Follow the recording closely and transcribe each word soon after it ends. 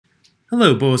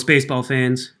Hello, Bullis baseball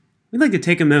fans. We'd like to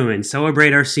take a moment and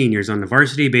celebrate our seniors on the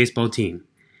varsity baseball team.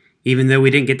 Even though we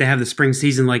didn't get to have the spring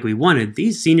season like we wanted,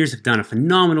 these seniors have done a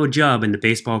phenomenal job in the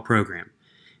baseball program.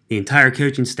 The entire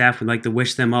coaching staff would like to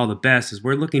wish them all the best as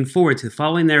we're looking forward to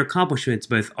following their accomplishments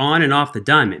both on and off the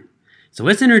diamond. So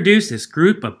let's introduce this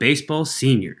group of baseball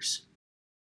seniors.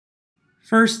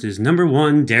 First is number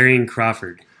 1, Darian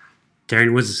Crawford.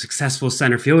 Darian was a successful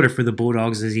center fielder for the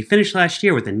Bulldogs as he finished last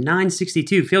year with a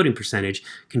 .962 fielding percentage,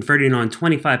 converting on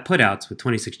 25 putouts with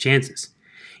 26 chances.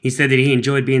 He said that he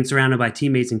enjoyed being surrounded by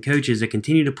teammates and coaches that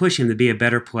continue to push him to be a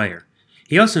better player.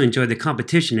 He also enjoyed the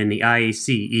competition in the IAC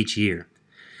each year.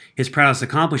 His proudest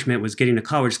accomplishment was getting a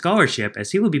college scholarship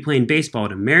as he will be playing baseball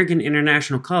at American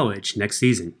International College next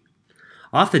season.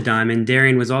 Off the diamond,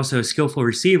 Darian was also a skillful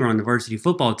receiver on the varsity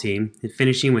football team,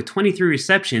 finishing with 23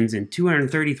 receptions and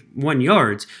 231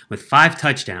 yards with 5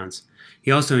 touchdowns. He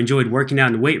also enjoyed working out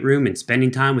in the weight room and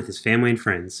spending time with his family and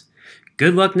friends.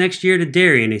 Good luck next year to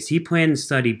Darian as he plans to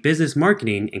study business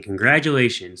marketing, and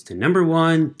congratulations to number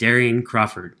 1, Darian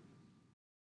Crawford.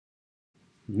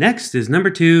 Next is number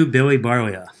 2, Billy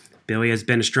Barlia. Billy has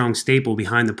been a strong staple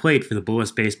behind the plate for the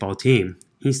Bullis baseball team.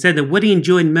 He said that what he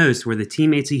enjoyed most were the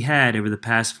teammates he had over the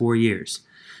past 4 years.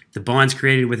 The bonds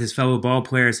created with his fellow ball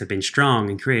players have been strong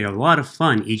and created a lot of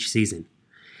fun each season.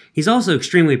 He's also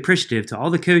extremely appreciative to all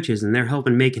the coaches and their help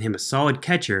in making him a solid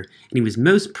catcher, and he was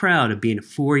most proud of being a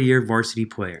 4-year varsity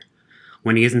player.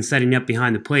 When he isn't setting up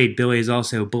behind the plate, Billy is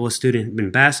also a Bullis student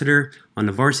ambassador on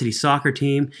the varsity soccer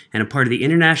team and a part of the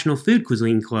International Food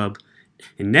Cuisine Club.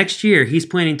 And next year, he's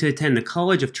planning to attend the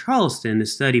College of Charleston to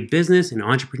study business and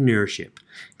entrepreneurship.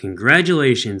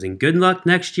 Congratulations and good luck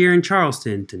next year in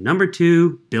Charleston to number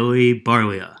 2, Billy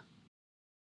Barlia.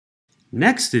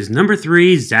 Next is number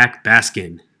 3, Zach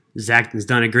Baskin. Zach has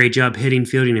done a great job hitting,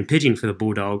 fielding, and pitching for the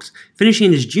Bulldogs,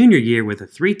 finishing his junior year with a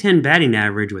 .310 batting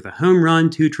average with a home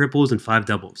run, 2 triples, and 5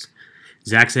 doubles.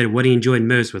 Zach said what he enjoyed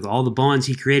most was all the bonds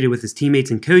he created with his teammates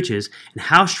and coaches and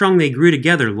how strong they grew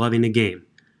together loving the game.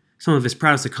 Some of his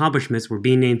proudest accomplishments were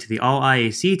being named to the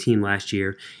All-IAC team last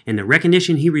year and the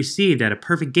recognition he received at a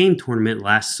perfect game tournament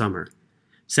last summer.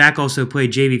 Zach also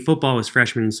played JV football his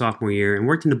freshman and sophomore year and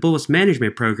worked in the Bullis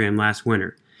management program last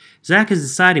winter. Zach is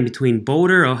deciding between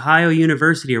Boulder, Ohio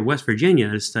University, or West Virginia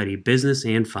to study business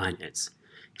and finance.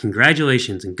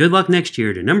 Congratulations and good luck next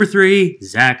year to number 3,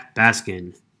 Zach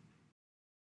Baskin.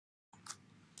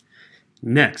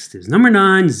 Next is number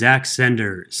 9, Zach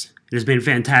Senders. It has been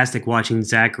fantastic watching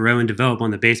Zach grow and develop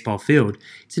on the baseball field.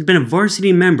 He's been a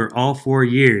varsity member all 4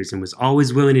 years and was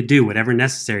always willing to do whatever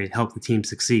necessary to help the team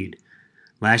succeed.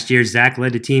 Last year, Zach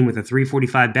led the team with a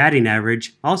 .345 batting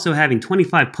average, also having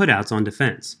 25 putouts on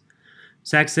defense.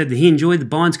 Zach said that he enjoyed the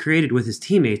bonds created with his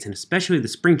teammates and especially the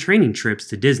spring training trips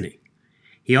to Disney.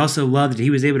 He also loved that he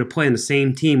was able to play on the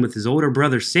same team with his older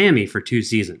brother Sammy for 2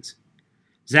 seasons.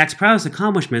 Zach's proudest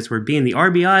accomplishments were being the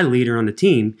RBI leader on the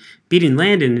team, beating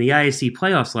Landon in the IAC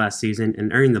playoffs last season,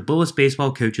 and earning the Bullis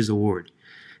Baseball Coaches Award.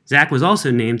 Zach was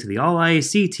also named to the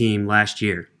All-IAC team last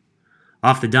year.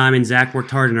 Off the diamond, Zach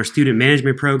worked hard in our student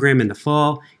management program in the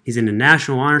fall. He's in the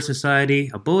National Honor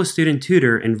Society, a Bullis student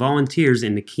tutor, and volunteers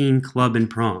in the Keene Club and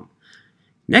Prom.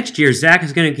 Next year, Zach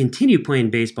is going to continue playing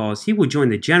baseball as he will join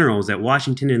the Generals at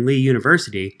Washington and Lee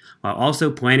University while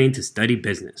also planning to study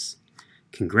business.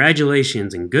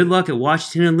 Congratulations and good luck at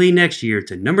Washington and Lee next year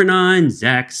to number 9,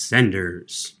 Zach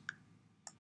Senders.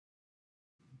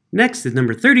 Next is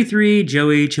number 33,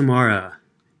 Joey Chamara.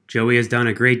 Joey has done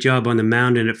a great job on the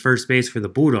mound and at first base for the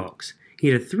Bulldogs. He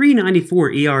had a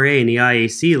 .394 ERA in the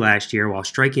IAC last year while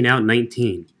striking out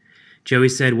 19. Joey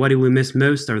said what he would miss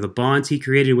most are the bonds he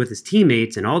created with his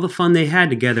teammates and all the fun they had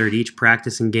together at each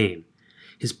practice and game.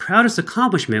 His proudest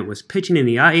accomplishment was pitching in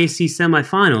the IAC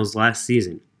semifinals last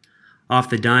season. Off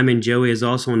the diamond, Joey is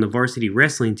also on the varsity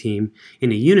wrestling team in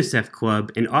the UNICEF club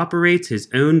and operates his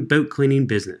own boat cleaning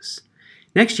business.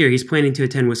 Next year, he's planning to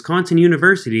attend Wisconsin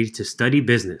University to study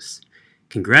business.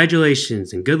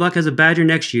 Congratulations and good luck as a Badger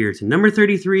next year to number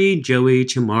 33, Joey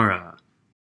Chamara.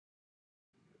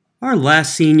 Our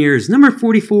last senior is number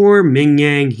 44,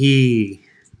 Mingyang He.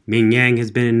 Mingyang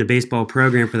has been in the baseball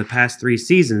program for the past 3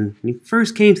 seasons, and he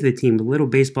first came to the team with little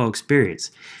baseball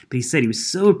experience. But he said he was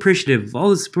so appreciative of all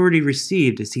the support he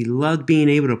received as he loved being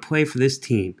able to play for this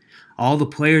team. All the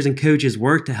players and coaches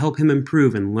worked to help him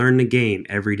improve and learn the game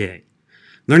every day.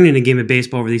 Learning the game of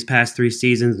baseball over these past 3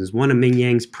 seasons is one of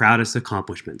Mingyang's proudest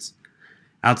accomplishments.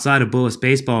 Outside of Bullis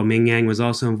baseball, Mingyang was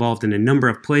also involved in a number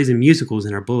of plays and musicals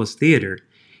in our Bullis Theater.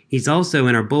 He's also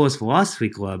in our Bullis Philosophy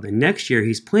Club, and next year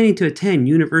he's planning to attend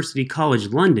University College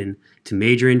London to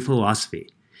major in philosophy.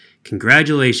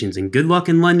 Congratulations and good luck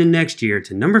in London next year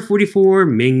to number 44,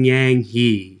 Ming Yang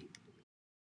Hee.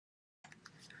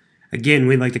 Again,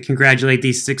 we'd like to congratulate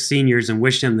these 6 seniors and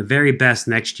wish them the very best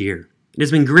next year. It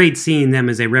has been great seeing them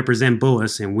as they represent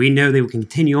Bullis, and we know they will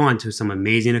continue on to some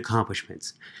amazing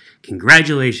accomplishments.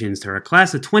 Congratulations to our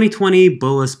class of 2020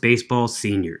 Bullis baseball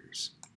seniors.